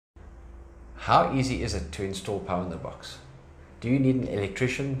How easy is it to install power in the box? Do you need an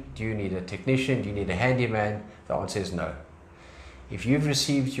electrician? Do you need a technician? Do you need a handyman? The answer is no. If you've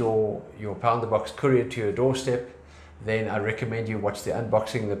received your power in the box courier to your doorstep, then I recommend you watch the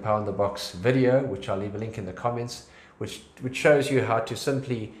unboxing the power in the box video, which I'll leave a link in the comments, which shows you how to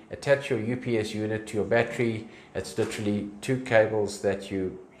simply attach your UPS unit to your battery. It's literally 2 cables that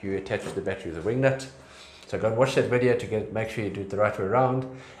you attach to the battery with a wing nut. So go and watch that video to make sure you do it the right way around.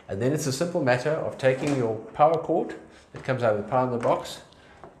 And then it's a simple matter of taking your power cord that comes out of the power in the box,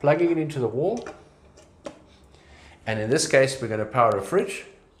 plugging it into the wall, and in this case we're going to power a fridge.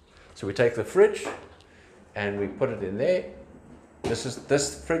 So we take the fridge and we put it in there.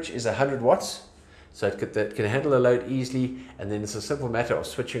 This fridge is 100 watts, so it can handle the load easily, and then it's a simple matter of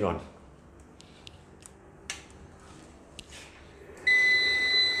switching on.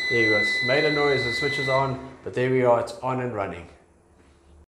 There you go, it's made a noise, the switch is on, but there we are, it's on and running.